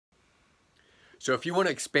So if you want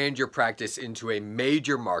to expand your practice into a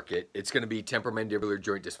major market, it's going to be temporomandibular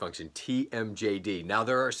joint dysfunction, TMJD. Now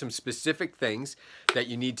there are some specific things that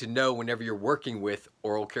you need to know whenever you're working with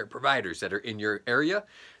oral care providers that are in your area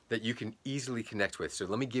that you can easily connect with. So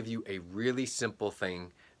let me give you a really simple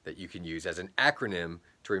thing that you can use as an acronym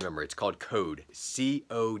to remember. It's called CODE,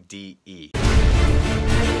 C-O-D-E.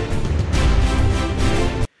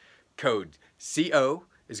 CODE, C-O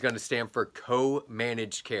is going to stand for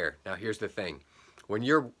co-managed care. Now here's the thing. When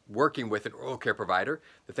you're working with an oral care provider,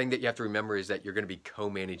 the thing that you have to remember is that you're going to be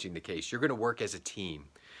co-managing the case. You're going to work as a team.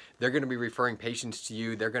 They're going to be referring patients to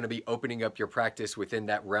you. They're going to be opening up your practice within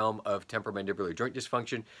that realm of temporomandibular joint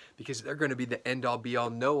dysfunction because they're going to be the end-all, be-all,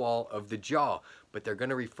 know-all of the jaw. But they're going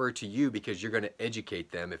to refer to you because you're going to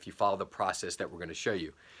educate them if you follow the process that we're going to show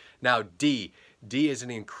you. Now, D is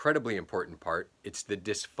an incredibly important part. It's the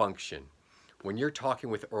dysfunction. When you're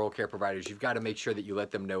talking with oral care providers, you've got to make sure that you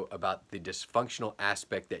let them know about the dysfunctional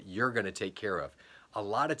aspect that you're going to take care of. A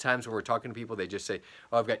lot of times when we're talking to people, they just say,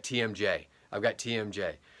 oh, I've got TMJ, I've got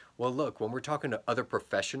TMJ. Well, look, when we're talking to other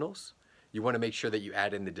professionals, you want to make sure that you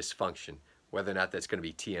add in the dysfunction, whether or not that's going to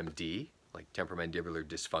be TMD, like temporomandibular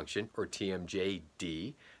dysfunction, or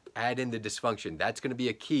TMJD. Add in the dysfunction. That's going to be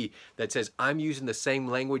a key that says, I'm using the same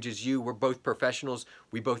language as you. We're both professionals.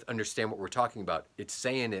 We both understand what we're talking about. It's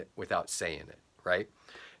saying it without saying it, right?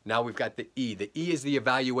 Now we've got the E. The E is the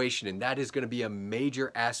evaluation, and that is going to be a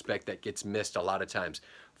major aspect that gets missed a lot of times.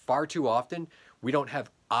 Far too often, we don't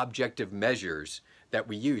have objective measures that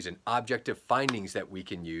we use and objective findings that we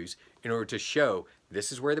can use in order to show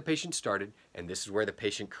this is where the patient started and this is where the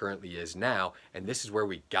patient currently is now, and this is where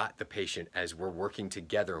we got the patient as we're working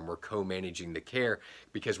together and we're co-managing the care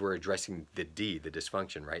because we're addressing the D, the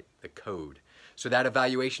dysfunction, right? The code. So that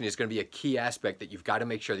evaluation is going to be a key aspect that you've got to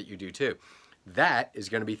make sure that you do too. That is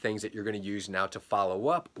going to be things that you're going to use now to follow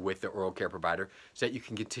up with the oral care provider so that you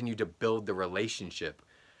can continue to build the relationship.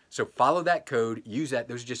 So follow that code, use that.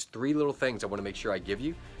 Those are just 3 little things I want to make sure I give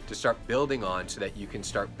you to start building on so that you can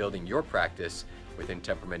start building your practice within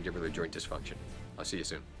temporomandibular joint dysfunction. I'll see you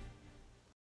soon.